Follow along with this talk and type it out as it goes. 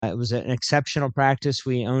It was an exceptional practice.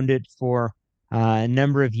 We owned it for a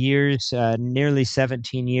number of years, nearly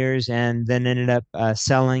 17 years, and then ended up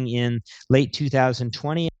selling in late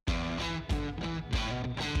 2020.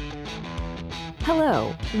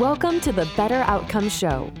 Hello, welcome to the Better Outcomes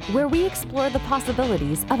Show, where we explore the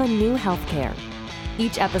possibilities of a new healthcare.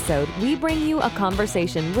 Each episode, we bring you a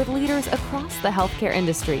conversation with leaders across the healthcare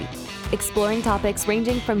industry, exploring topics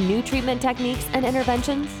ranging from new treatment techniques and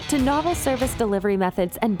interventions to novel service delivery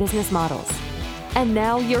methods and business models. And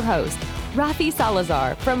now your host, Rafi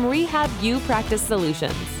Salazar from RehabU Practice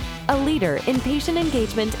Solutions, a leader in patient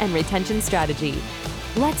engagement and retention strategy.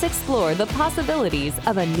 Let's explore the possibilities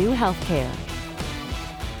of a new healthcare.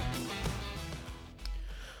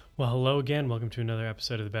 Well, hello again. Welcome to another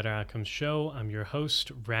episode of the Better Outcomes Show. I'm your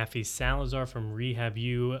host, Rafi Salazar from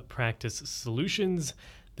RehabU Practice Solutions,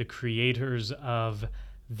 the creators of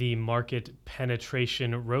the Market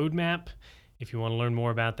Penetration Roadmap. If you want to learn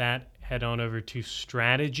more about that, head on over to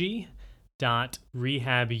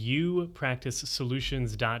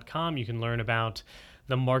strategy.rehabUpracticesolutions.com. You can learn about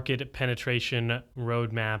the Market Penetration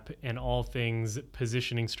Roadmap and all things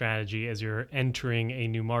positioning strategy as you're entering a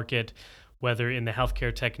new market, whether in the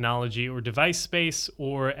healthcare technology or device space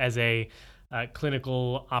or as a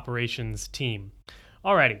clinical operations team.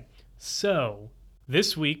 Alrighty, so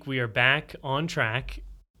this week we are back on track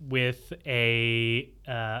with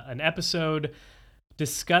an episode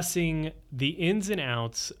discussing the ins and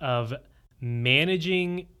outs of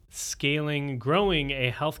managing, scaling, growing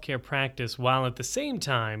a healthcare practice while at the same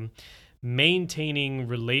time maintaining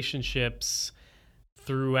relationships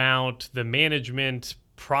throughout the management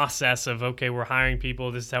process of, okay, we're hiring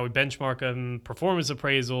people, this is how we benchmark them, performance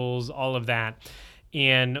appraisals, all of that.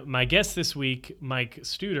 And my guest this week, Mike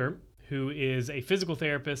Studer, who is a physical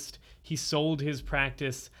therapist, he sold his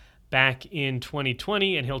practice back in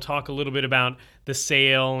 2020, and he'll talk a little bit about the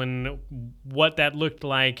sale and what that looked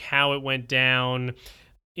like, how it went down,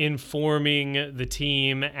 informing the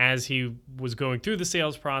team as he was going through the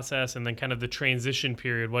sales process, and then kind of the transition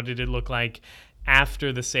period. What did it look like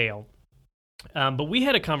after the sale? But we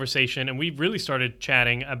had a conversation and we really started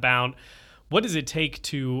chatting about what does it take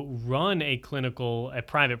to run a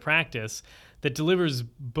private practice that delivers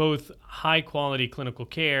both high quality clinical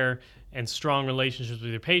care and strong relationships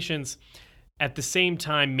with your patients, at the same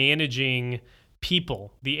time managing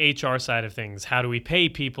people, the HR side of things. How do we pay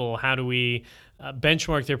people? How do we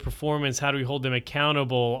benchmark their performance? How do we hold them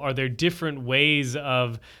accountable? Are there different ways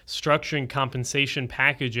of structuring compensation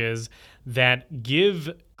packages that give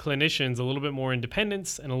clinicians a little bit more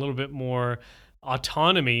independence and a little bit more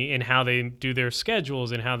autonomy in how they do their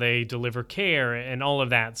schedules and how they deliver care and all of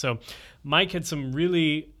that? So Mike had some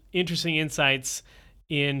really interesting insights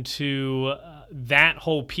into that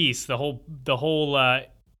whole piece, the whole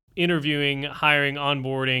interviewing, hiring,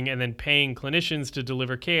 onboarding, and then paying clinicians to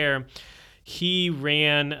deliver care. He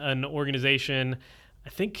ran an organization, I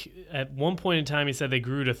think at one point in time he said they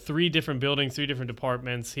grew to 3 different buildings, 3 different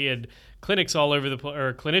departments. He had clinics all over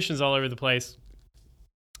clinicians all over the place.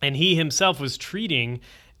 And he himself was treating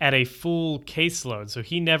at a full caseload. So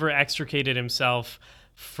he never extricated himself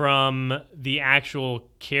from the actual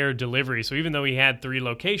care delivery. So even though he had 3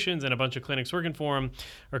 locations and a bunch of clinics working for him,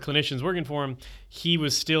 or clinicians working for him, he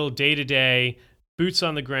was still day-to-day, boots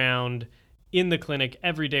on the ground, in the clinic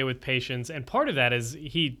every day with patients. And part of that is,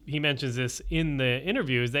 he mentions this in the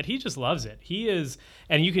interview, is that he just loves it. He is,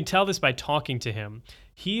 and you can tell this by talking to him,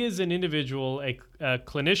 he is an individual, a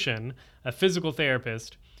clinician, a physical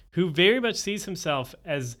therapist, who very much sees himself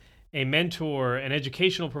as a mentor, an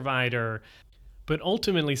educational provider, but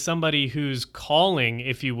ultimately somebody whose calling,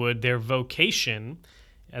 if you would, their vocation,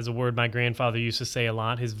 as a word my grandfather used to say a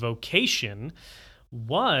lot, his vocation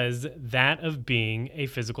was that of being a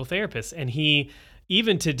physical therapist. And he,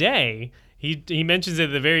 even today, he mentions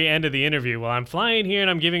at the very end of the interview, well, I'm flying here and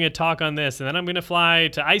I'm giving a talk on this, and then I'm going to fly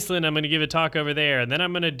to Iceland, I'm going to give a talk over there, and then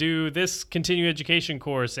I'm going to do this continuing education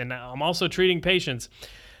course, and I'm also treating patients.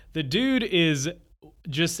 The dude is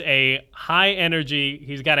just a high energy.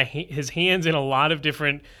 He's got his hands in a lot of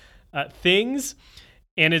different things,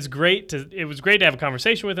 and it was great to have a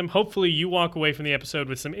conversation with him. Hopefully you walk away from the episode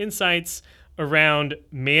with some insights around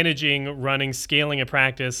managing, running, scaling a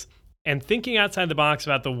practice, and thinking outside the box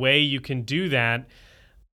about the way you can do that.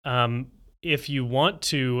 If you want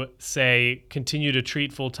to, say, continue to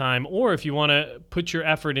treat full-time, or if you want to put your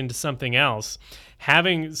effort into something else,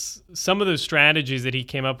 having some of those strategies that he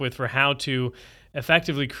came up with for how to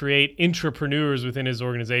effectively create entrepreneurs within his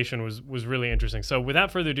organization was really interesting. So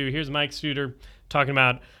without further ado, here's Mike Studer talking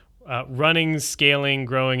about running, scaling,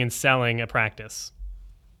 growing, and selling a practice.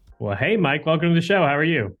 Well, hey, Mike, welcome to the show. How are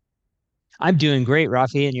you? I'm doing great,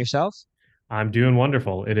 Rafi, and yourself? I'm doing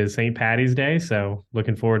wonderful. It is St. Patty's Day, so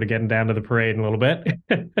looking forward to getting down to the parade in a little bit.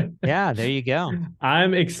 Yeah, there you go.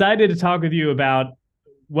 I'm excited to talk with you about,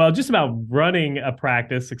 well, just about running a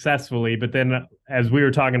practice successfully, but then as we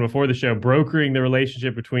were talking before the show, brokering the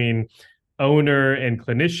relationship between owner and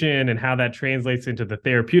clinician and how that translates into the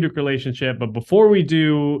therapeutic relationship. But before we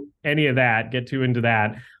do any of that, get too into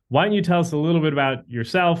that, why don't you tell us a little bit about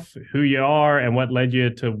yourself, who you are, and what led you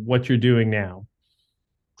to what you're doing now?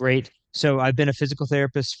 Great. So I've been a physical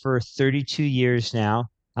therapist for 32 years now.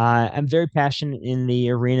 I'm very passionate in the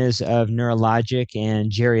arenas of neurologic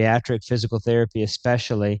and geriatric physical therapy,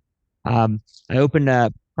 especially. I opened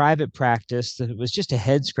a private practice that was just a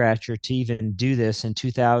head scratcher to even do this in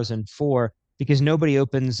 2004 because nobody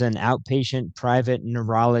opens an outpatient private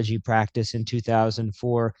neurology practice in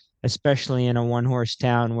 2004, especially in a one-horse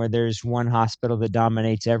town where there's one hospital that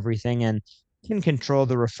dominates everything and can control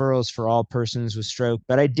the referrals for all persons with stroke.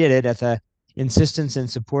 But I did it at the insistence and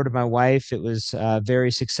support of my wife. It was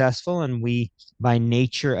very successful, and we, by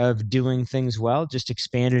nature of doing things well, just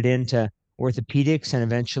expanded into orthopedics and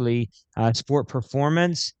eventually sport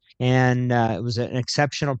performance. And it was an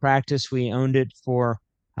exceptional practice. We owned it for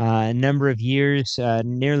a number of years,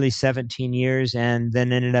 nearly 17 years, and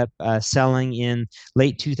then ended up selling in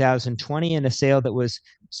late 2020 in a sale that was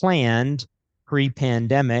planned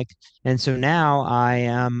pre-pandemic. And so now I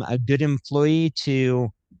am a good employee to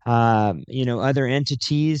other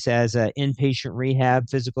entities as an inpatient rehab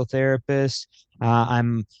physical therapist.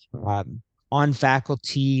 I'm on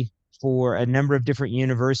faculty for a number of different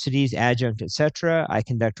universities, adjunct, etc. I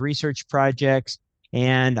conduct research projects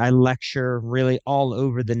and I lecture really all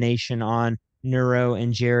over the nation on neuro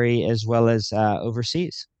and Jerry as well as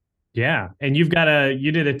overseas. Yeah. And you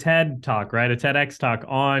did a TED talk, right? A TEDx talk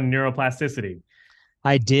on neuroplasticity.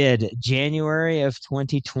 I did January of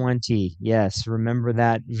 2020. Yes, remember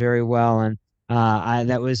that very well. And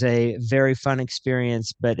that was a very fun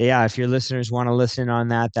experience. But yeah, if your listeners want to listen on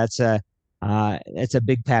that, it's a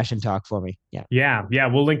big passion talk for me. Yeah. Yeah. Yeah.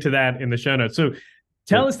 We'll link to that in the show notes. So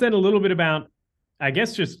tell Great. us then a little bit about, I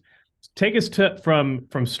guess, just take us to from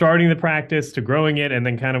starting the practice to growing it, and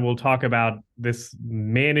then kind of we'll talk about this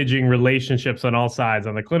managing relationships on all sides,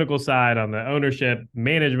 on the clinical side, on the ownership,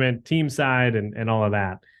 management, team side, and all of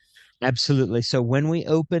that. Absolutely. So when we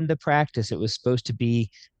opened the practice, it was supposed to be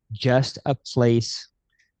just a place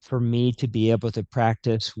for me to be able to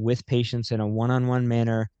practice with patients in a one-on-one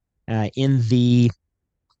manner in the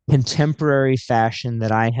contemporary fashion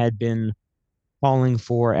that I had been calling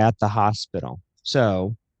for at the hospital.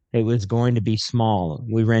 So it was going to be small.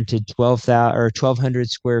 We rented 12,000 or 1,200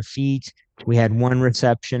 square feet. We had one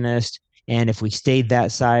receptionist. And if we stayed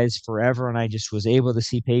that size forever and I just was able to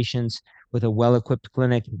see patients with a well-equipped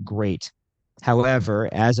clinic, great. However,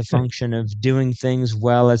 as a function of doing things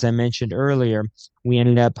well, as I mentioned earlier, we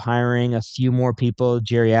ended up hiring a few more people,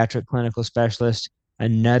 geriatric clinical specialist,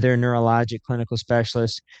 another neurologic clinical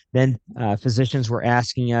specialist. Then physicians were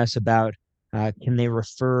asking us about can they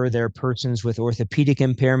refer their persons with orthopedic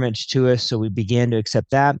impairments to us? So we began to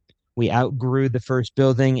accept that. We outgrew the first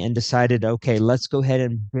building and decided, okay, let's go ahead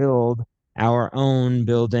and build our own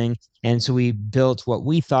building. And so we built what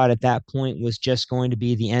we thought at that point was just going to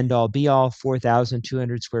be the end all be all,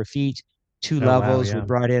 4,200 square feet, two Oh, wow. levels. We Yeah.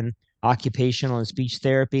 brought in occupational and speech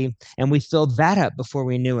therapy, and we filled that up before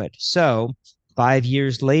we knew it. So 5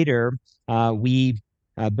 years later, we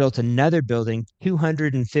built another building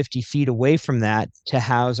 250 feet away from that to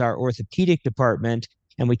house our orthopedic department.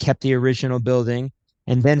 And we kept the original building.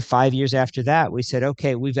 And then 5 years after that, we said,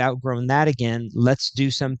 okay, we've outgrown that again. Let's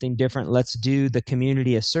do something different. Let's do the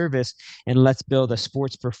community a service and let's build a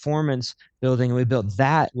sports performance building. And we built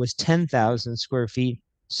that was 10,000 square feet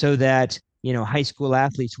so that, high school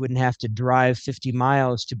athletes wouldn't have to drive 50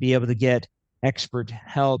 miles to be able to get expert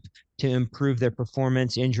help to improve their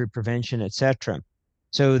performance, injury prevention, etc.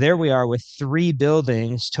 So there we are with three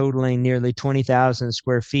buildings totaling nearly 20,000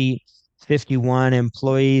 square feet, 51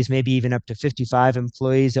 employees, maybe even up to 55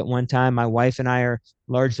 employees at one time. My wife and I are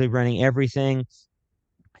largely running everything.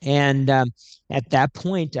 And at that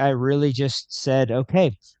point, I really just said,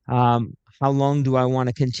 okay, how long do I want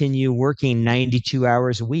to continue working 92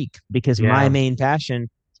 hours a week? Because my Yeah. main passion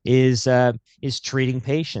is treating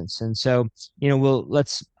patients. And so,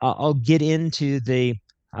 I'll get into the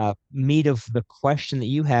meat of the question that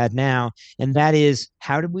you had now, and that is,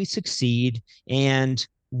 how did we succeed? And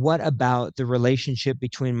what about the relationship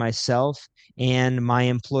between myself and my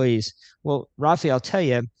employees? Well, Rafi, I'll tell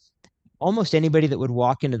you, almost anybody that would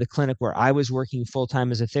walk into the clinic where I was working full time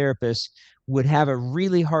as a therapist would have a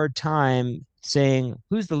really hard time saying,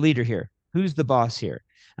 who's the leader here? Who's the boss here?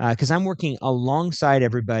 because I'm working alongside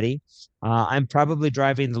everybody. I'm probably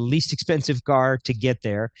driving the least expensive car to get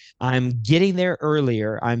there. I'm getting there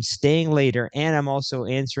earlier. I'm staying later, and I'm also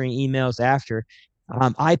answering emails after.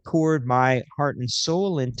 I poured my heart and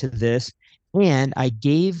soul into this, and I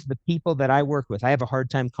gave the people that I work with. I have a hard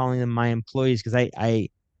time calling them my employees because I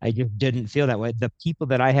just didn't feel that way. The people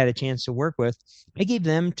that I had a chance to work with, I gave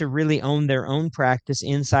them to really own their own practice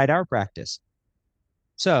inside our practice.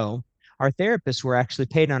 So our therapists were actually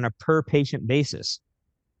paid on a per patient basis.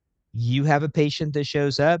 You have a patient that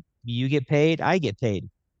shows up, you get paid, I get paid.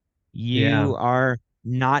 Yeah. You are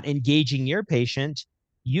not engaging your patient,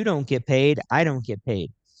 you don't get paid, I don't get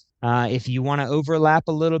paid. If you want to overlap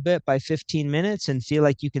a little bit by 15 minutes and feel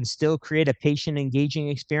like you can still create a patient engaging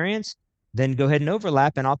experience, then go ahead and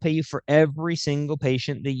overlap, and I'll pay you for every single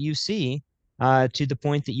patient that you see, to the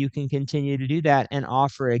point that you can continue to do that and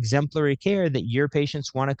offer exemplary care that your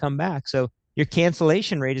patients want to come back. So your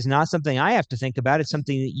cancellation rate is not something I have to think about. It's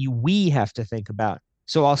something that we have to think about.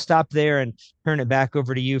 So I'll stop there and turn it back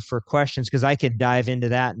over to you for questions because I could dive into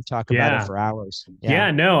that and talk about it Yeah. for hours. Yeah.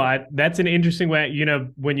 Yeah, no, that's an interesting way.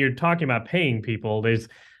 When you're talking about paying people, there's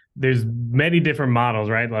many different models,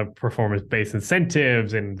 right? Like performance-based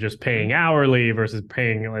incentives and just paying hourly versus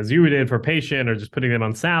paying as you did for patient or just putting them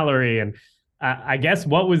on salary. And I guess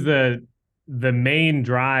what was the main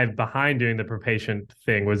drive behind doing the per patient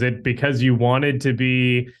thing? Was it because you wanted to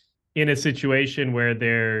be in a situation where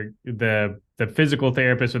the physical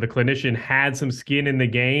therapist or the clinician had some skin in the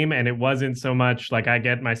game, and it wasn't so much like I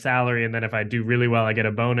get my salary and then if I do really well I get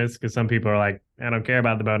a bonus, because some people are like, I don't care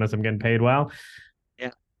about the bonus, I'm getting paid well.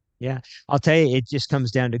 Yeah. Yeah. I'll tell you, it just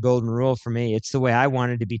comes down to golden rule for me. It's the way I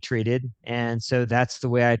wanted to be treated. And so that's the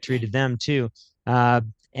way I treated them too. Uh,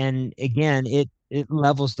 and again, it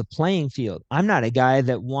levels the playing field. I'm not a guy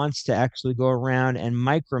that wants to actually go around and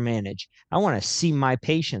micromanage. I want to see my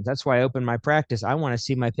patients. That's why I opened my practice. I want to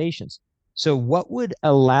see my patients. So what would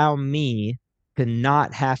allow me to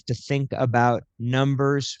not have to think about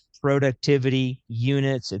numbers, productivity,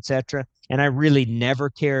 units, etc.? And I really never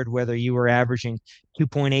cared whether you were averaging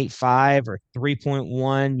 2.85 or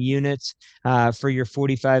 3.1 units for your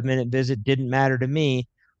 45-minute visit. Didn't matter to me.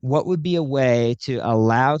 What would be a way to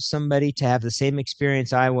allow somebody to have the same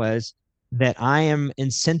experience I was, that I am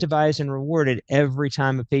incentivized and rewarded every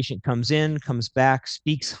time a patient comes in, comes back,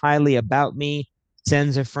 speaks highly about me,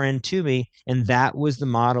 sends a friend to me? And that was the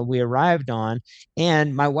model we arrived on.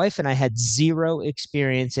 And my wife and I had zero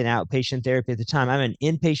experience in outpatient therapy at the time. I'm an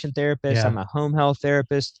inpatient therapist, I'm Yeah. a home health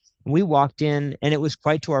therapist. We walked in, and it was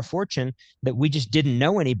quite to our fortune that we just didn't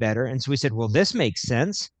know any better. And so we said, well, this makes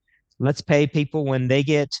sense. Let's pay people when they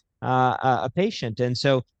get a patient. And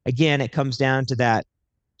so, again, it comes down to that: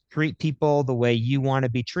 treat people the way you want to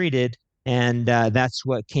be treated. And that's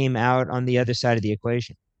what came out on the other side of the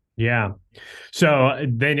equation. Yeah. So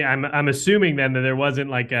then I'm assuming then that there wasn't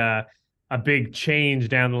like a big change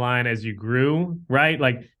down the line as you grew, right?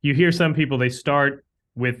 Like you hear some people, they start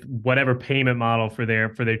with whatever payment model for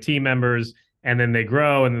their team members, and then they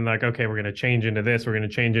grow and then like, okay, we're going to change into this, we're going to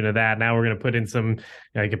change into that. Now we're going to put in some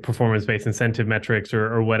like performance-based incentive metrics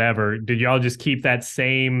or whatever. Did y'all just keep that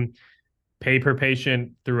same pay per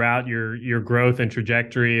patient throughout your growth and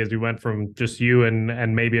trajectory as we went from just you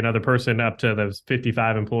and maybe another person up to those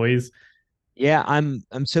 55 employees? Yeah, I'm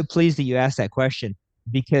so pleased that you asked that question,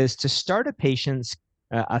 because to start a patient's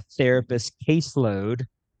a therapist caseload,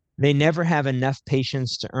 they never have enough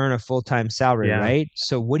patients to earn a full-time salary, Yeah. right?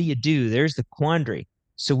 So what do? There's the quandary.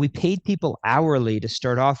 So we paid people hourly to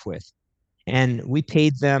start off with. And we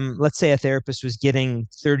paid them, let's say a therapist was getting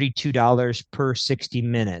 $32 per 60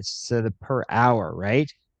 minutes, so the per hour,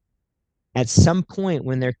 right? At some point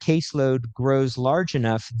when their caseload grows large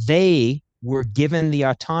enough, they were given the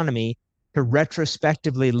autonomy to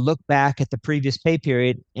retrospectively look back at the previous pay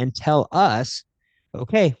period and tell us,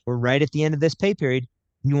 okay, we're right at the end of this pay period.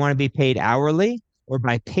 You want to be paid hourly or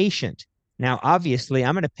by patient? Now, obviously,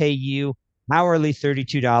 I'm going to pay you hourly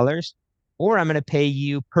 $32, or I'm going to pay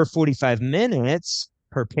you per 45 minutes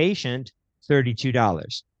per patient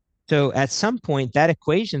 $32. So at some point, that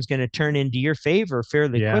equation is going to turn into your favor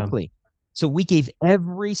fairly Yeah. quickly. So we gave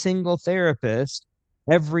every single therapist,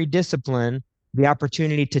 every discipline, the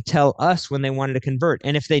opportunity to tell us when they wanted to convert.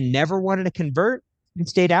 And if they never wanted to convert, they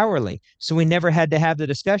stayed hourly. So we never had to have the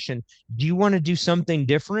discussion. Do you want to do something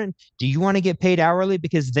different? Do you want to get paid hourly?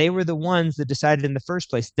 Because they were the ones that decided in the first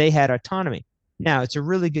place. They had autonomy. Now, it's a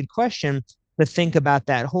really good question to think about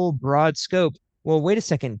that whole broad scope. Well, wait a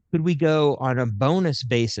second. Could we go on a bonus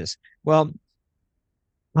basis? Well,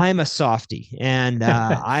 I'm a softie, and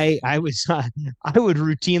I was I would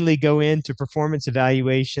routinely go into performance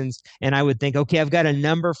evaluations, and I would think, okay, I've got a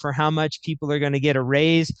number for how much people are going to get a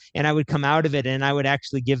raise, and I would come out of it, and I would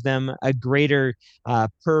actually give them a greater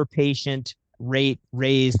per patient rate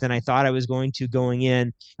raise than I thought I was going to going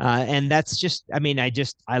in. And that's just, I mean,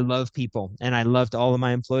 I love people, and I loved all of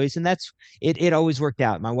my employees, and that's it. It always worked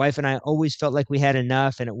out. My wife and I always felt like we had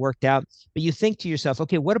enough, and it worked out. But you think to yourself,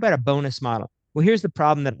 okay, what about a bonus model? Well, here's the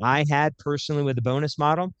problem that I had personally with the bonus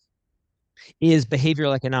model is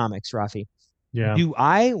behavioral economics, Rafi. Yeah. Do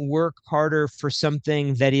I work harder for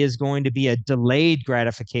something that is going to be a delayed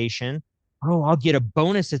gratification? Oh, I'll get a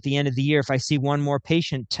bonus at the end of the year if I see one more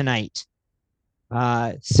patient tonight,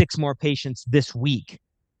 six more patients this week.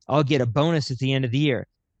 I'll get a bonus at the end of the year.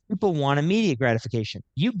 People want immediate gratification.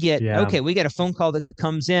 You get, Yeah. okay, we got a phone call that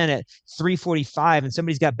comes in at 3:45 and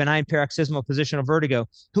somebody's got benign paroxysmal positional vertigo.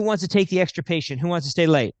 Who wants to take the extra patient? Who wants to stay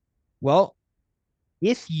late? Well,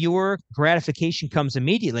 if your gratification comes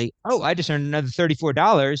immediately, oh, I just earned another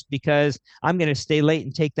 $34 because I'm going to stay late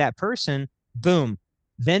and take that person, boom.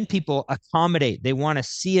 Then people accommodate. They want to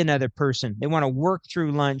see another person. They want to work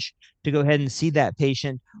through lunch to go ahead and see that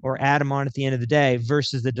patient or add them on at the end of the day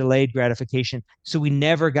versus the delayed gratification. So we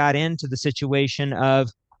never got into the situation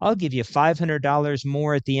of, I'll give you $500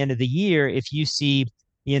 more at the end of the year if you see,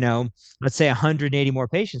 you know, let's say 180 more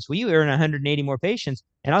patients. Well, you earn 180 more patients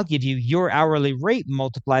and I'll give you your hourly rate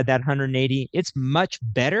multiplied that 180. It's much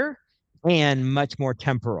better and much more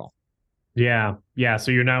temporal. Yeah. Yeah.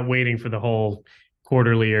 So you're not waiting for the whole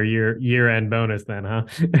quarterly or year end bonus then, huh?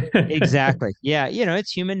 Exactly. Yeah. It's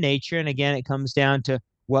human nature. And again, it comes down to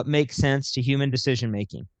what makes sense to human decision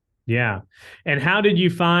making. Yeah. And how did you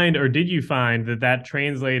find, or did you find that that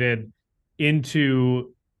translated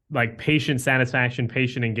into like patient satisfaction,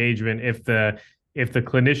 patient engagement if the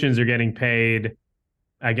clinicians are getting paid,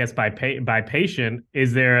 I guess by patient,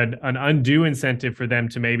 is there an undue incentive for them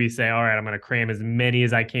to maybe say, all right, I'm going to cram as many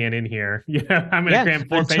as I can in here. I'm going to Yeah. cram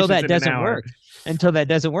four Until patients that in an doesn't hour. work. Until that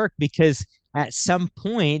doesn't work, because at some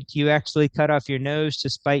point you actually cut off your nose to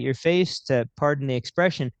spite your face, to pardon the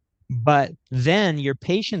expression. But then your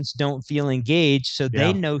patients don't feel engaged. So they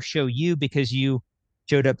Yeah. no show you because you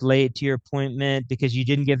showed up late to your appointment, because you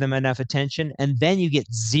didn't give them enough attention. And then you get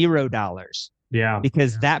 $0 Yeah.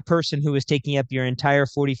 because that person who was taking up your entire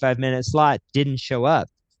 45-minute slot didn't show up.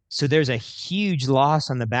 So there's a huge loss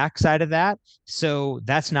on the backside of that. So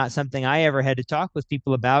that's not something I ever had to talk with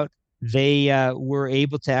people about. They were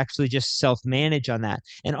able to actually just self-manage on that.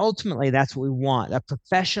 And ultimately, that's what we want. A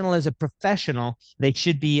professional is a professional. They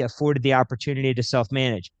should be afforded the opportunity to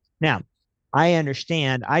self-manage. Now, I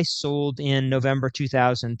understand I sold in November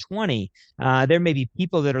 2020. There may be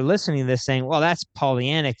people that are listening to this saying, well, that's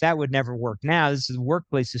Pollyannic. That would never work now. The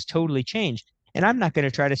workplace has totally changed. And I'm not going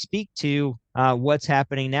to try to speak to what's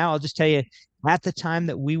happening now. I'll just tell you, at the time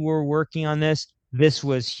that we were working on this, this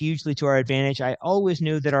was hugely to our advantage. I always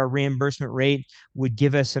knew that our reimbursement rate would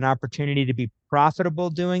give us an opportunity to be profitable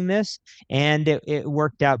doing this, and it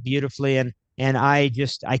worked out beautifully. And I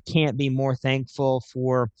can't be more thankful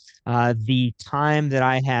for the time that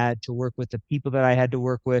I had to work with, the people that I had to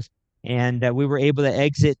work with, and we were able to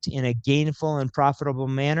exit in a gainful and profitable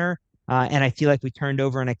manner. And I feel like we turned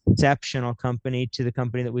over an exceptional company to the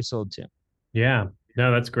company that we sold to. Yeah.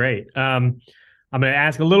 No, that's great. I'm going to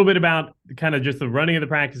ask a little bit about kind of just the running of the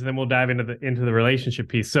practice, and then we'll dive into the relationship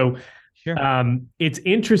piece. So, Sure. It's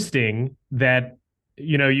interesting that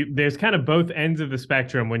there's kind of both ends of the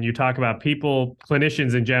spectrum when you talk about people,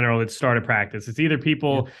 clinicians in general that start a practice. It's either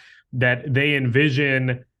people that they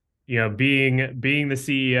envision, being the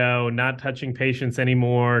CEO, not touching patients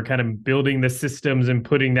anymore, kind of building the systems and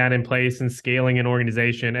putting that in place and scaling an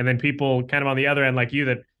organization, and then people kind of on the other end like you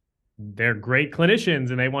that they're great clinicians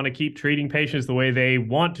and they want to keep treating patients the way they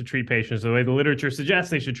want to treat patients, the way the literature suggests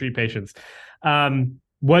they should treat patients.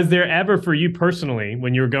 Was there ever for you personally,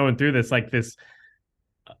 when you were going through this, like this,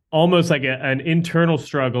 almost like an internal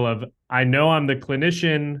struggle of, I know I'm the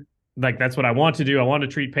clinician, like that's what I want to do. I want to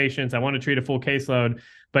treat patients. I want to treat a full caseload.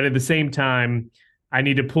 But at the same time, I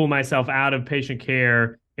need to pull myself out of patient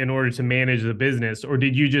care in order to manage the business? Or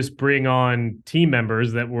did you just bring on team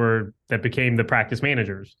members that became the practice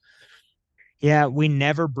managers? Yeah, we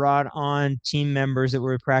never brought on team members that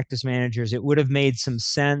were practice managers. It would have made some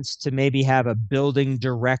sense to maybe have a building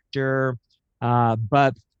director,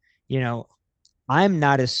 but you know, I'm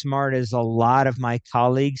not as smart as a lot of my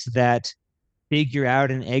colleagues that figure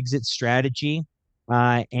out an exit strategy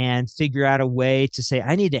and figure out a way to say,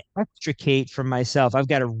 I need to extricate from myself. I've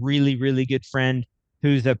got a really, really good friend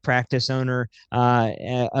who's a practice owner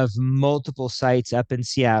of multiple sites up in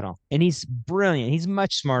Seattle. And he's brilliant. He's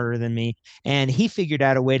much smarter than me. And he figured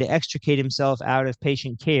out a way to extricate himself out of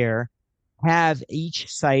patient care, have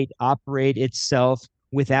each site operate itself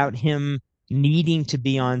without him needing to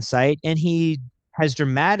be on site. And he has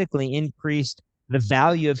dramatically increased the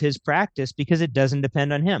value of his practice because it doesn't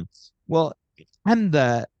depend on him. Well, I'm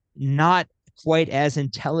the not quite as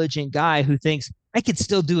intelligent guy who thinks I could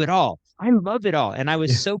still do it all. I love it all. And I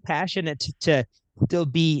was Yeah. so passionate to still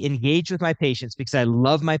be engaged with my patients because I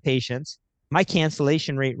love my patients. My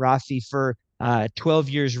cancellation rate, Rafi, for 12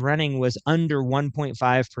 years running was under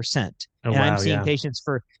 1.5%. Oh, And I'm wow. seeing Yeah. patients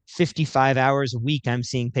for 55 hours a week. I'm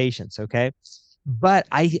seeing patients. Okay. But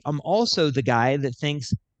I am also the guy that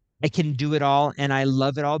thinks I can do it all and I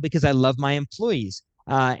love it all because I love my employees.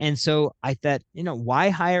 And so I thought, why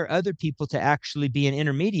hire other people to actually be an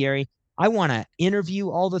intermediary? I want to interview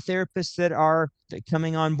all the therapists that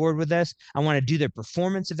coming on board with us. I want to do their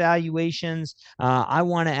performance evaluations. I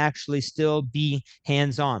want to actually still be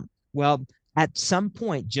hands-on. Well, at some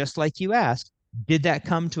point, just like you asked, did that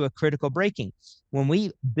come to a critical breaking? When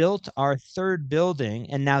we built our third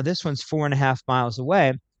building, and now this one's 4.5 miles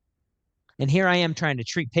away, and here I am trying to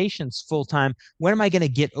treat patients full time. When am I going to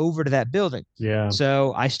get over to that building? Yeah.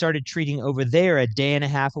 So I started treating over there a day and a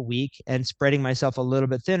half a week and spreading myself a little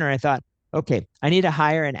bit thinner. I thought, okay, I need to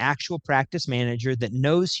hire an actual practice manager that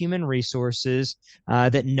knows human resources,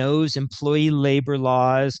 that knows employee labor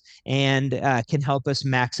laws, and can help us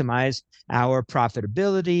maximize our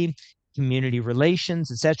profitability, community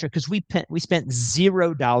relations, et cetera. Because we spent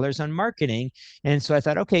 $0 on marketing. And so I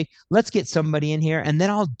thought, okay, let's get somebody in here and then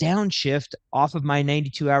I'll downshift off of my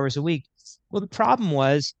 92 hours a week. Well, the problem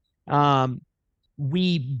was um,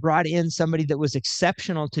 we brought in somebody that was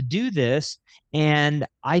exceptional to do this. And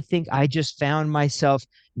I think I just found myself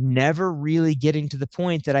never really getting to the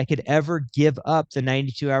point that I could ever give up the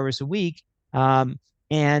 92 hours a week.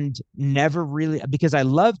 And never really, because I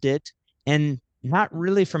loved it. And not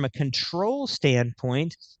really from a control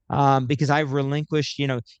standpoint, because I relinquished,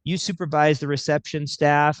 you supervise the reception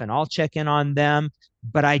staff and I'll check in on them.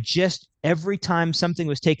 But I just, every time something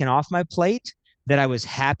was taken off my plate that I was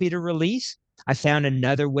happy to release, I found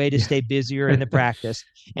another way to stay busier in the practice.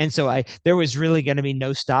 And so there was really going to be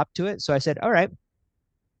no stop to it. So I said, all right,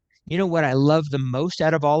 what I love the most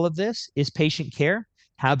out of all of this is patient care.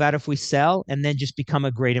 How about if we sell and then just become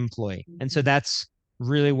a great employee? And so that's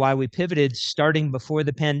really why we pivoted starting before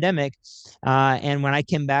the pandemic. And when I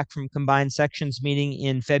came back from combined sections meeting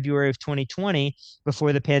in February of 2020,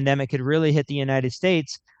 before the pandemic had really hit the United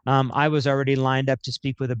States, I was already lined up to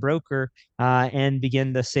speak with a broker and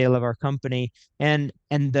begin the sale of our company. And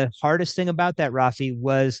the hardest thing about that, Rafi,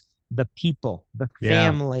 was the people, the Yeah.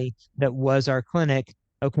 family that was our clinic.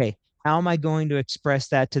 Okay, how am I going to express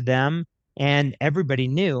that to them? And everybody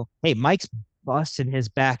knew, hey, Mike's busting his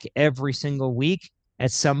back every single week.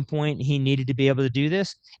 At some point, he needed to be able to do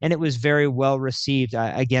this, and it was very well received.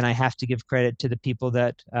 Again, I have to give credit to the people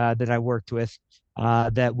that I worked with,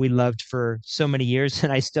 that we loved for so many years,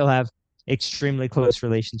 and I still have extremely close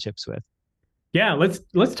relationships with. Yeah.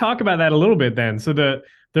 Let's talk about that a little bit then. So the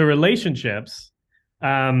relationships.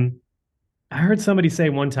 I heard somebody say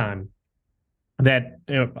one time that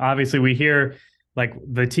obviously we hear like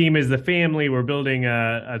the team is the family, we're building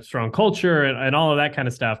a strong culture and all of that kind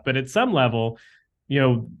of stuff. But at some level,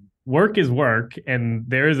 work is work, and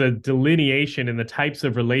there is a delineation in the types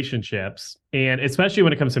of relationships, and especially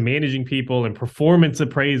when it comes to managing people and performance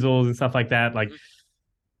appraisals and stuff like that. Like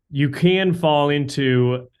you can fall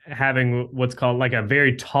into having what's called like a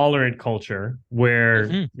very tolerant culture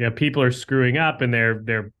where people are screwing up and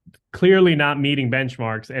they're clearly not meeting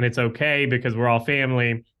benchmarks, and it's okay because we're all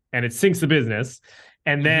family and it sinks the business.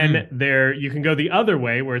 And then you can go the other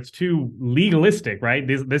way where it's too legalistic, right?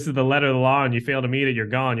 This is the letter of the law, and you fail to meet it, you're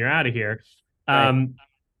gone, you're out of here. Right.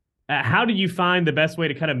 How do you find the best way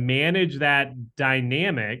to kind of manage that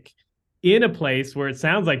dynamic in a place where it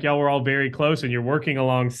sounds like y'all were all very close and you're working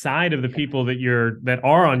alongside of the people that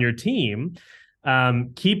are on your team,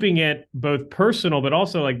 keeping it both personal, but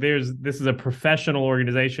also like this is a professional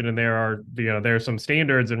organization, and there are some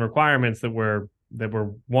standards and requirements that we're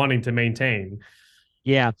wanting to maintain.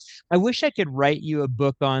 Yeah, I wish I could write you a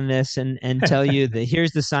book on this and tell you that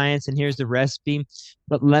here's the science and here's the recipe.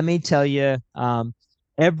 But let me tell you,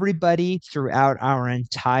 everybody throughout our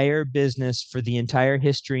entire business for the entire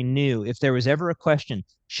history knew if there was ever a question,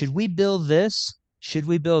 should we build this? Should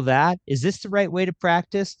we build that? Is this the right way to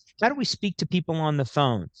practice? How do we speak to people on the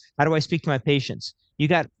phone? How do I speak to my patients? You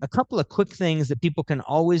got a couple of quick things that people can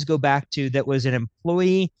always go back to that was an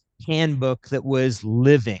employee handbook that was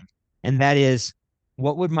living. And that is,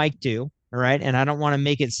 what would Mike do? All right. And I don't want to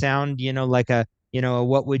make it sound, like a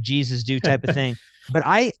what would Jesus do type of thing. But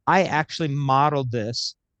I actually modeled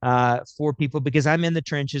this for people because I'm in the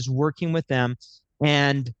trenches working with them.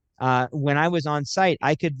 And when I was on site,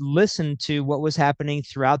 I could listen to what was happening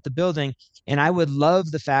throughout the building. And I would love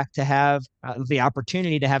the fact to have the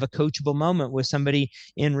opportunity to have a coachable moment with somebody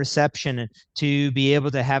in reception and to be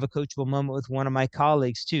able to have a coachable moment with one of my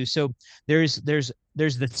colleagues too. So there's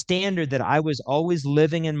the standard that I was always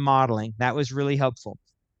living and modeling. That was really helpful.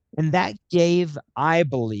 And that gave, I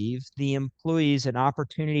believe, the employees an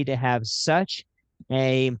opportunity to have such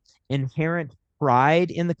a inherent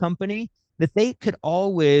pride in the company that they could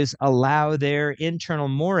always allow their internal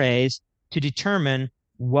mores to determine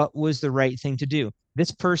what was the right thing to do.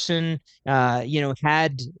 This person,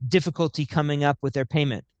 had difficulty coming up with their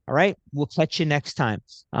payment. All right, we'll catch you next time.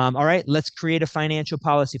 All right, let's create a financial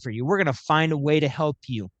policy for you. We're going to find a way to help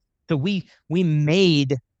you. So we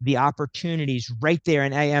made the opportunities right there,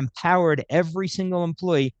 and I empowered every single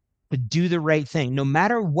employee to do the right thing. No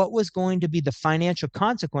matter what was going to be the financial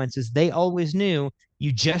consequences, they always knew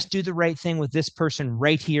you just do the right thing with this person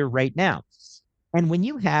right here, right now. And when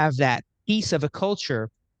you have that piece of a culture,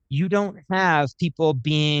 you don't have people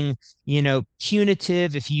being,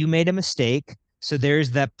 punitive if you made a mistake. So there's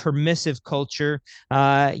that permissive culture,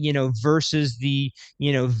 versus the,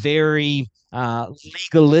 very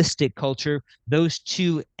legalistic culture. Those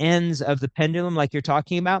two ends of the pendulum, like you're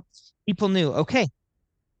talking about, people knew, okay,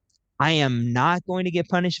 I am not going to get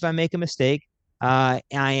punished if I make a mistake. I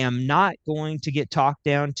am not going to get talked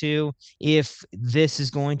down to if this is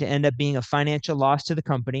going to end up being a financial loss to the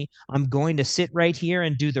company. I'm going to sit right here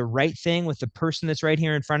and do the right thing with the person that's right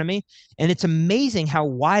here in front of me. And it's amazing how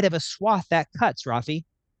wide of a swath that cuts, Rafi,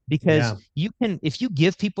 because Yeah. if you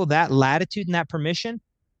give people that latitude and that permission,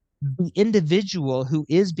 the individual who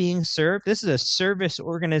is being served, this is a service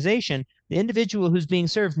organization, the individual who's being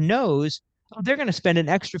served knows, oh, they're going to spend an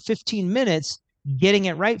extra 15 minutes getting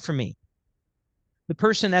it right for me. The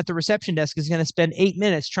person at the reception desk is going to spend 8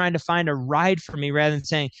 minutes trying to find a ride for me rather than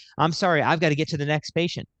saying, I'm sorry, I've got to get to the next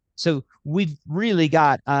patient. So we've really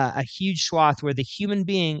got a huge swath where the human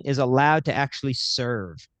being is allowed to actually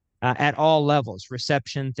serve at all levels,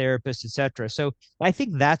 reception, therapists, etc. So I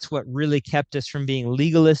think that's what really kept us from being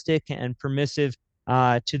legalistic and permissive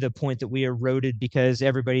to the point that we eroded because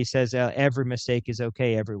everybody says every mistake is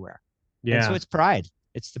okay everywhere. And so Yeah. it's pride.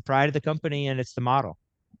 It's the pride of the company and it's the model.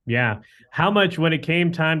 Yeah. How much, when it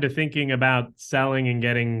came time to thinking about selling and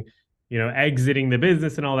getting, exiting the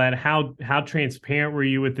business and all that, how transparent were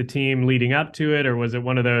you with the team leading up to it? Or was it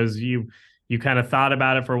one of those you kind of thought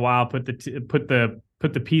about it for a while, put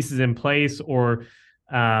the pieces in place, or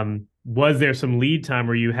was there some lead time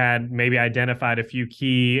where you had maybe identified a few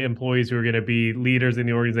key employees who were going to be leaders in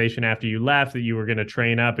the organization after you left that you were going to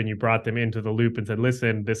train up, and you brought them into the loop and said,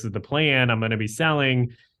 listen, this is the plan. I'm going to be selling,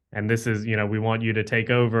 and this is, we want you to take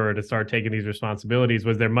over or to start taking these responsibilities.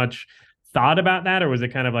 Was there much thought about that, or was it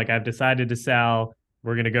kind of like, I've decided to sell,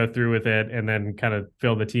 we're going to go through with it, and then kind of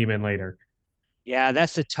fill the team in later? Yeah,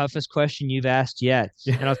 that's the toughest question you've asked yet.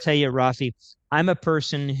 And I'll tell you, Rafi, I'm a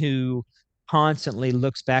person who constantly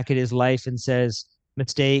looks back at his life and says,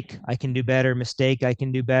 mistake, I can do better. Mistake, I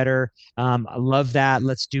can do better. I love that.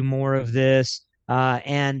 Let's do more of this.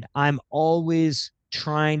 And I'm always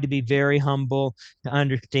trying to be very humble to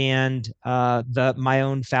understand my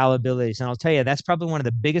own fallibilities. And I'll tell you, that's probably one of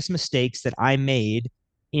the biggest mistakes that I made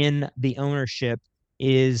in the ownership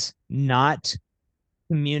is not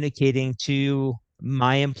communicating to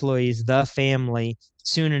my employees, the family,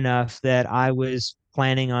 soon enough that I was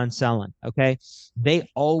planning on selling. Okay. They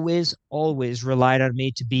always relied on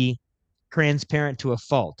me to be transparent to a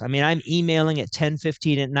fault. I mean, I'm emailing at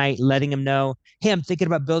 10:15 at night, letting them know, hey, I'm thinking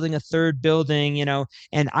about building a third building,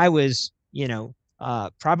 and I was,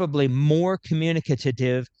 probably more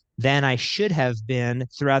communicative than I should have been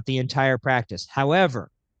throughout the entire practice. However,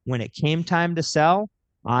 when it came time to sell,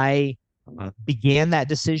 I began that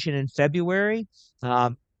decision in February,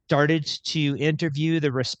 started to interview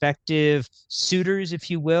the respective suitors, if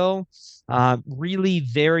you will, really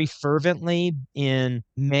very fervently in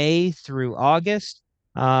May through August.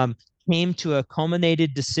 Came to a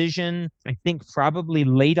culminated decision, I think probably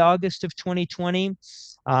late August of 2020,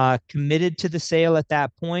 committed to the sale at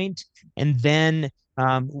that point. And then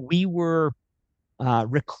we were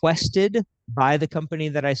requested by the company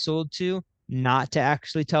that I sold to not to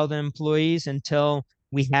actually tell the employees until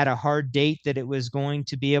we had a hard date that it was going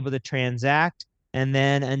to be able to transact, and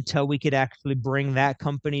then until we could actually bring that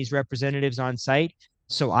company's representatives on site.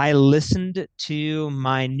 So I listened to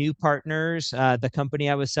my new partners, the company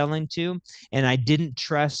I was selling to, and I didn't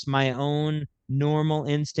trust my own normal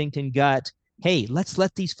instinct and gut. Hey, let's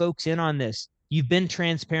let these folks in on this. You've been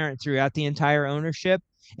transparent throughout the entire ownership.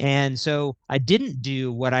 And so I didn't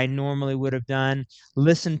do what I normally would have done,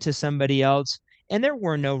 listen to somebody else. And there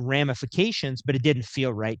were no ramifications, but it didn't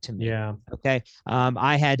feel right to me. Yeah. Okay.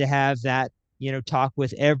 I had to have that, talk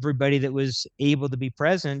with everybody that was able to be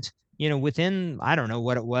present, within, I don't know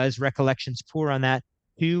what it was, recollections poor on that,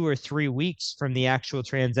 2 or 3 weeks from the actual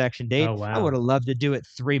transaction date. Oh, I would wow. have loved to do it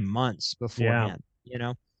 3 months Yeah. beforehand.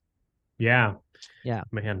 Yeah, Yeah.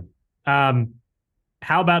 man. Um,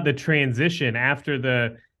 how about the transition after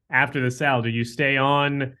the sale? Do you stay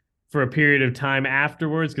on for a period of time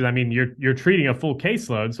afterwards? Because I mean, you're treating a full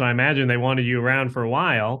caseload, so I imagine they wanted you around for a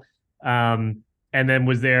while. Um, and then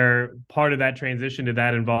was there part of that transition? Did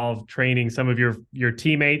that involve training some of your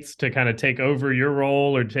teammates to kind of take over your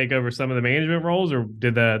role or take over some of the management roles, or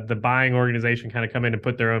did the buying organization kind of come in and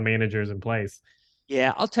put their own managers in place?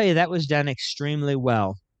 Yeah, I'll tell you that was done extremely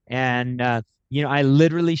well. And I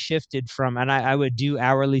literally shifted from, and I would do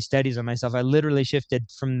hourly studies on myself. I literally shifted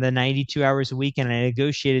from the 92 hours a week, and I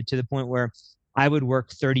negotiated to the point where I would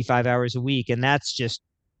work 35 hours a week. And that's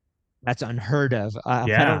unheard of. I don't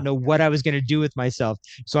Yeah. know what I was going to do with myself.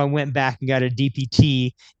 So I went back and got a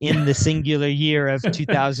DPT in the singular year of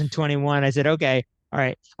 2021. I said, okay, all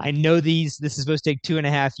right, I know this is supposed to take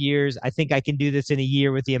 2.5 years. I think I can do this in a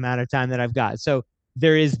year with the amount of time that I've got. So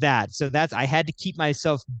there is that. So I had to keep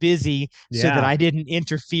myself busy so that Yeah. I didn't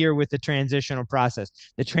interfere with the transitional process.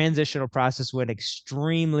 The transitional process went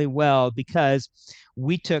extremely well because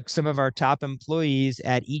we took some of our top employees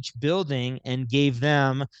at each building and gave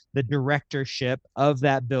them the directorship of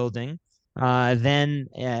that building. And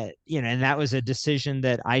that was a decision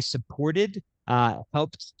that I supported,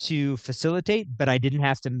 helped to facilitate, but I didn't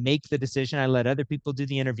have to make the decision. I let other people do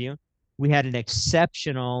the interview. We had an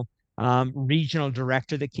exceptional regional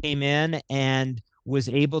director that came in and was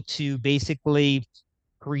able to basically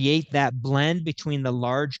create that blend between the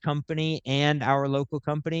large company and our local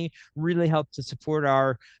company, really helped to support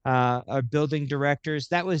our building directors.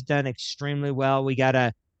 That was done extremely well. We got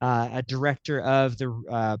a director of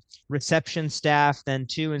the reception staff then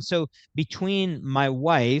too. And so between my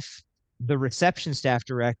wife, the reception staff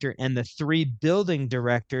director, and the three building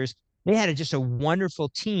directors, they had just a wonderful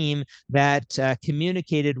team that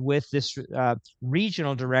communicated with this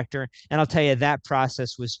regional director. And I'll tell you, that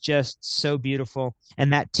process was just so beautiful.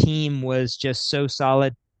 And that team was just so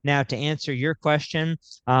solid. Now, to answer your question,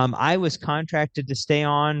 I was contracted to stay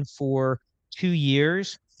on for 2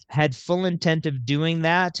 years, had full intent of doing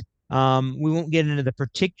that. We won't get into the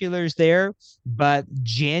particulars there, but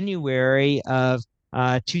January of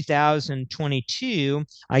 2022,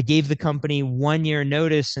 I gave the company 1 year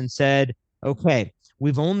notice and said, okay,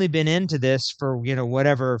 we've only been into this for,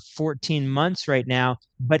 whatever, 14 months right now,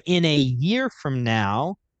 but in a year from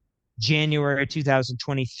now, January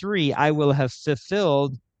 2023, I will have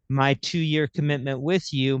fulfilled my 2 year commitment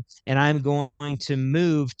with you, and I'm going to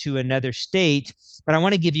move to another state. But I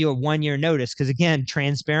want to give you a 1 year notice because, again,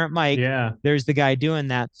 transparent Mike, Yeah. there's the guy doing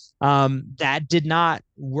that. That did not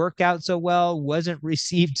work out so well, wasn't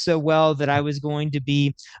received so well that I was going to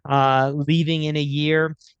be leaving in a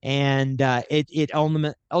year. And it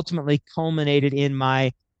ultimately culminated in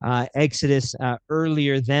my exodus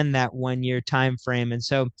earlier than that 1 year time frame. And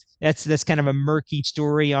so that's kind of a murky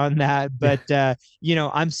story on that. Yeah. But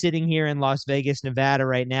I'm sitting here in Las Vegas, Nevada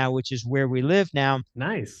right now, which is where we live now.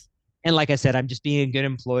 Nice. And like I said, I'm just being a good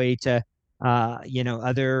employee to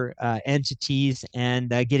other entities and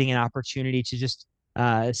getting an opportunity to just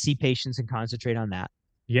see patients and concentrate on that.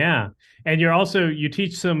 Yeah. And you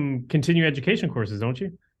teach some continuing education courses, don't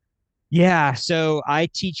you? Yeah, so I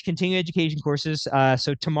teach continuing education courses.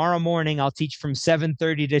 So tomorrow morning I'll teach from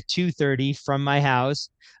 7:30 to 2:30 from my house.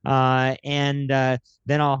 And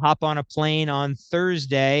then I'll hop on a plane on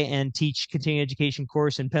Thursday and teach continuing education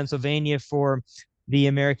course in Pennsylvania for the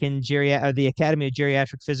the Academy of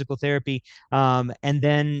Geriatric Physical Therapy. And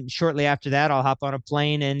then shortly after that, I'll hop on a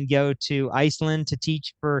plane and go to Iceland to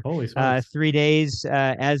teach for Holy smokes. 3 days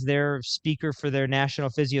as their speaker for their National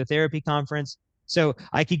Physiotherapy Conference. So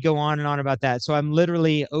I could go on and on about that. So I'm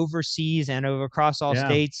literally overseas and across all Yeah.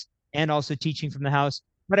 states and also teaching from the house.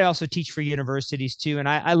 But I also teach for universities too, and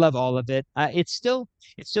I love all of it. It's still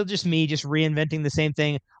just me, just reinventing the same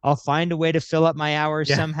thing. I'll find a way to fill up my hours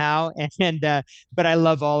Yeah. somehow, and but I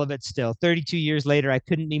love all of it still. 32 years later, I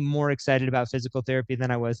couldn't be more excited about physical therapy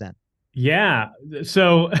than I was then. Yeah.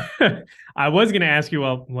 So I was going to ask you,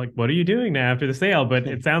 well, like, what are you doing now after the sale? But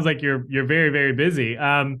it sounds like you're very, very busy.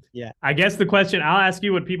 Yeah. I guess the question I'll ask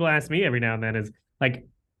you, what people ask me every now and then is like,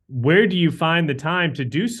 where do you find the time to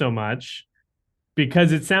do so much?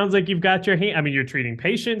 Because it sounds like you've got your hand. I mean, you're treating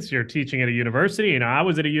patients, you're teaching at a university. I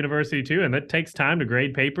was at a university too, and that takes time to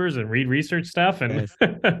grade papers and read research stuff, and Yes.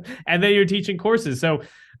 and then you're teaching courses. So,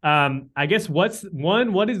 I guess what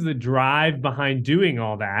is the drive behind doing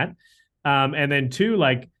all that? And then two,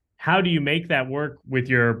 like, how do you make that work with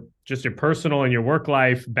your personal and your work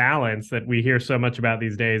life balance that we hear so much about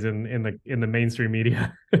these days in the mainstream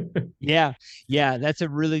media? Yeah, yeah, that's a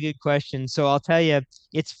really good question. So I'll tell you,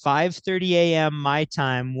 it's 5:30 a.m. my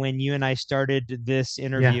time when you and I started this Yeah.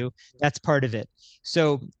 interview. That's part of it.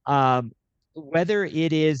 So whether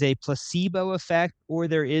it is a placebo effect or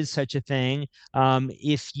there is such a thing,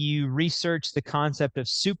 if you research the concept of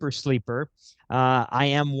super sleeper, I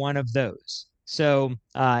am one of those. So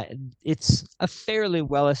it's a fairly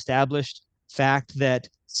well established fact that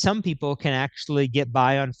some people can actually get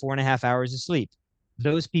by on 4.5 hours of sleep.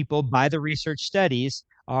 Those people, by the research studies,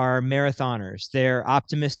 are marathoners. They're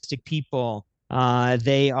optimistic people.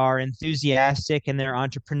 They are enthusiastic and they're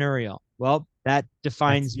entrepreneurial. Well, that That's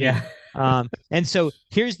defines me. yeah. And so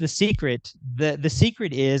here's the secret. The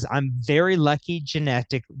secret is I'm very lucky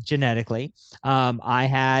genetically. I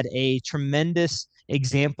had a tremendous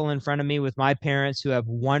example in front of me with my parents who have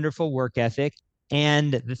wonderful work ethic.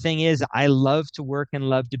 And the thing is, I love to work and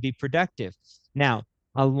love to be productive. Now,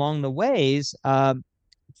 along the ways,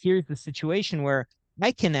 here's the situation where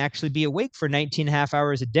I can actually be awake for 19 and a half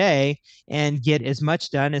hours a day and get as much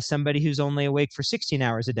done as somebody who's only awake for 16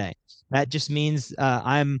 hours a day. That just means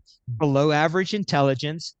I'm below average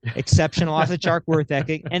intelligence, exceptional off the chart work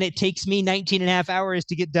ethic, and it takes me 19 and a half hours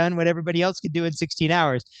to get done what everybody else could do in 16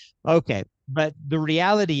 hours. Okay, but the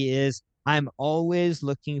reality is I'm always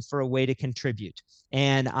looking for a way to contribute.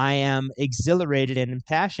 And I am exhilarated and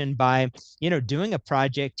impassioned by, doing a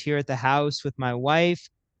project here at the house with my wife,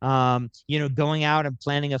 going out and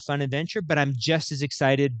planning a fun adventure, but I'm just as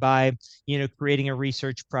excited by, creating a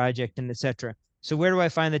research project and etc. So where do I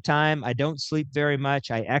find the time? I don't sleep very much.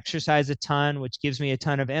 I exercise a ton, which gives me a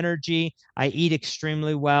ton of energy. I eat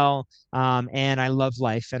extremely well, and I love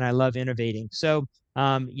life and I love innovating. So,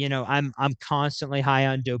 I'm constantly high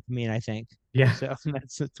on dopamine, I think. Yeah. So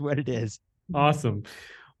that's what it is. Awesome.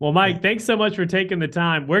 Well, Yeah. Mike, thanks so much for taking the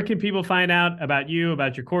time. Where can people find out about you,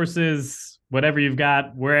 about your courses, whatever you've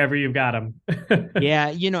got, wherever you've got them? Yeah,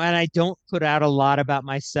 and I don't put out a lot about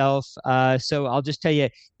myself. So I'll just tell you,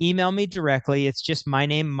 email me directly. It's just my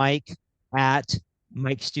name, Mike, at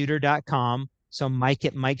MikeStuder.com. So Mike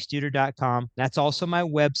at MikeStuder.com. That's also my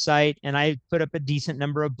website, and I put up a decent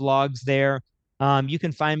number of blogs there. You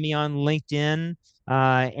can find me on LinkedIn,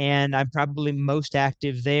 and I'm probably most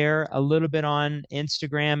active there, a little bit on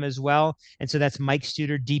Instagram as well. And so that's Mike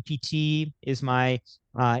Studer DPT is my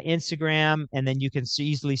Instagram, and then you can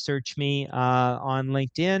easily search me on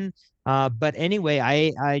LinkedIn. But anyway,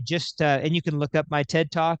 I just and you can look up my TED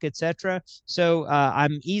Talk, etc. So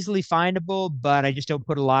I'm easily findable, but I just don't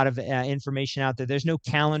put a lot of information out there. There's no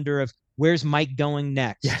calendar of where's Mike going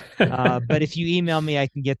Yeah. next. But if you email me, I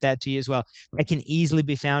can get that to you as well. I can easily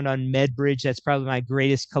be found on MedBridge. That's probably my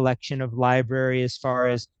greatest collection of library as far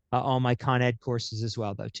as all my Con Ed courses as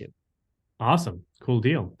well, though, too. Awesome. Cool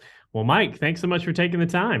deal. Well, Mike, thanks so much for taking the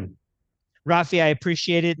time. Rafi, I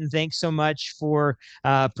appreciate it. And thanks so much for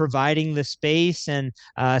providing the space. And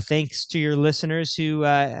thanks to your listeners who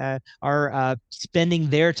are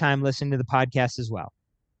spending their time listening to the podcast as well.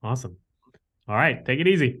 Awesome. All right. Take it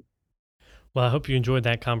easy. Well, I hope you enjoyed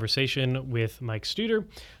that conversation with Mike Studer,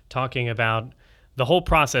 talking about the whole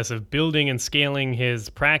process of building and scaling his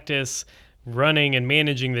practice, running and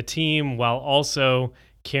managing the team, while also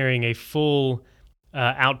carrying a full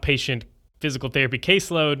outpatient physical therapy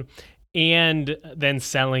caseload, and then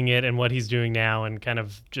selling it and what he's doing now, and kind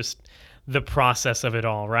of just the process of it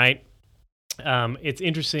all, right? It's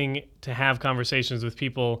interesting to have conversations with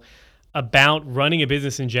people about running a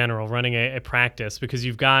business in general, running a practice, because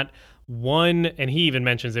you've got one, and he even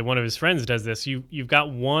mentions that one of his friends does this. You've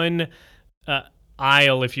got one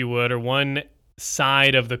aisle, if you would, or one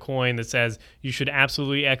side of the coin that says you should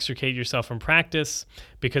absolutely extricate yourself from practice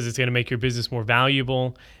because it's going to make your business more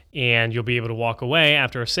valuable and you'll be able to walk away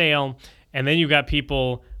after a sale. And then you've got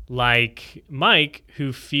people like Mike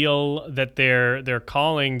who feel that their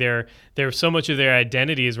calling, their so much of their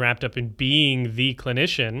identity is wrapped up in being the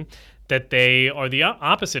clinician that they are the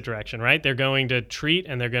opposite direction, right? They're going to treat,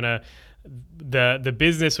 and they're going to the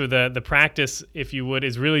business or the practice, if you would,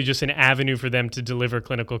 is really just an avenue for them to deliver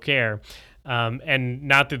clinical care. And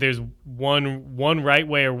not that there's one right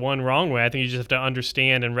way or one wrong way. I think you just have to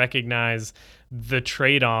understand and recognize the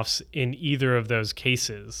trade-offs in either of those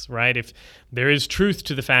cases, right? If there is truth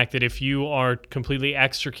to the fact that if you are completely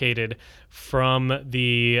extricated from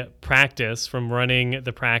the practice, from running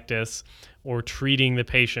the practice or treating the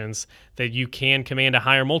patients, that you can command a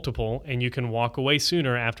higher multiple and you can walk away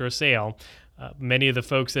sooner after a sale. Many of the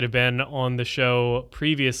folks that have been on the show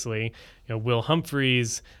previously, Will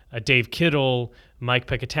Humphreys, Dave Kittle, Mike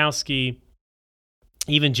Pekatowski,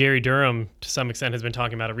 even Jerry Durham to some extent has been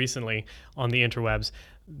talking about it recently on the interwebs.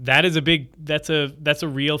 That's a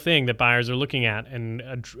real thing that buyers are looking at and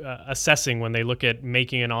assessing when they look at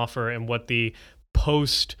making an offer, and what the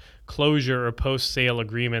post-closure or post-sale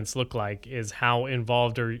agreements look like is how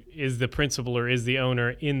involved or is the principal or is the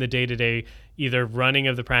owner in the day-to-day either running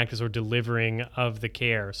of the practice or delivering of the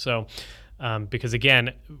care. So because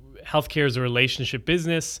again, healthcare is a relationship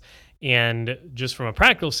business, and just from a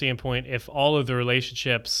practical standpoint, if all of the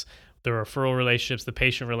relationships, the referral relationships, the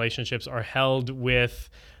patient relationships are held with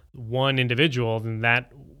one individual, then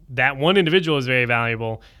that one individual is very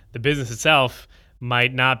valuable. The business itself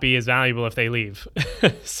might not be as valuable if they leave.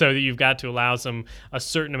 So you've got to allow a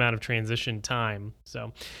certain amount of transition time.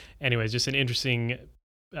 So anyways, just an interesting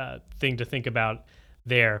thing to think about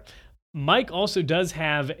there. Mike also does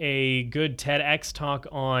have a good TEDx talk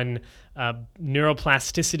on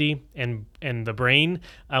neuroplasticity and the brain,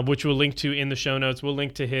 which we'll link to in the show notes. We'll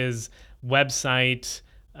link to his website,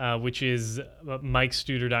 which is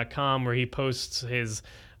MikeStuder.com, where he posts his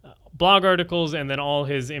blog articles and then all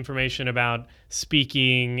his information about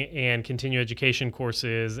speaking and continuing education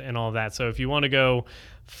courses and all that. So if you want to go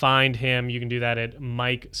find him, you can do that at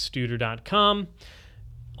MikeStuder.com.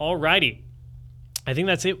 Alrighty. I think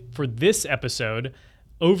that's it for this episode.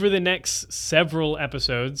 Over the next several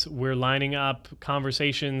episodes, we're lining up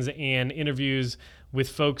conversations and interviews with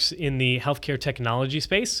folks in the healthcare technology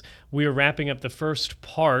space. We are wrapping up the first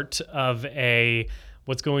part of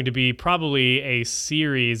what's going to be probably a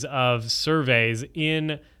series of surveys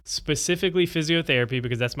in specifically physiotherapy,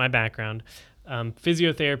 because that's my background,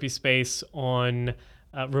 physiotherapy space on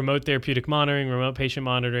remote therapeutic monitoring, remote patient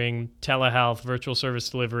monitoring, telehealth, virtual service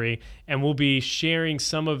delivery, and we'll be sharing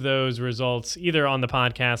some of those results either on the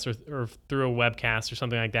podcast or through a webcast or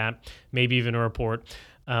something like that, maybe even a report.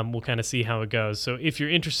 We'll kind of see how it goes. So if you're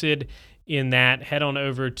interested in that, head on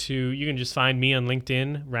over you can just find me on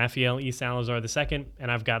LinkedIn, Raphael E. Salazar II,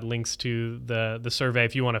 and I've got links to the survey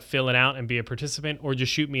if you want to fill it out and be a participant, or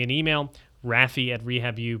just shoot me an email,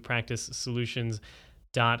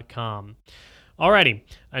 rafi@rehabupracticesolutions.com. Alrighty,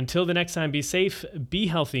 until the next time, be safe, be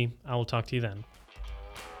healthy. I will talk to you then.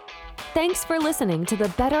 Thanks for listening to the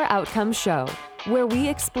Better Outcomes Show, where we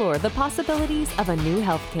explore the possibilities of a new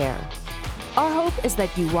healthcare. Our hope is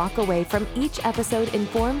that you walk away from each episode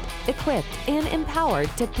informed, equipped, and empowered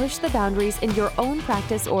to push the boundaries in your own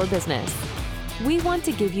practice or business. We want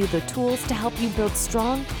to give you the tools to help you build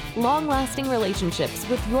strong, long-lasting relationships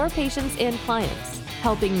with your patients and clients,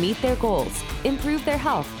 helping meet their goals, improve their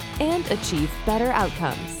health, and achieve better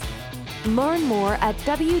outcomes. Learn more at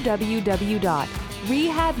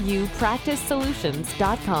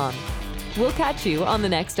www.rehabupracticesolutions.com. We'll catch you on the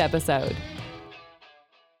next episode.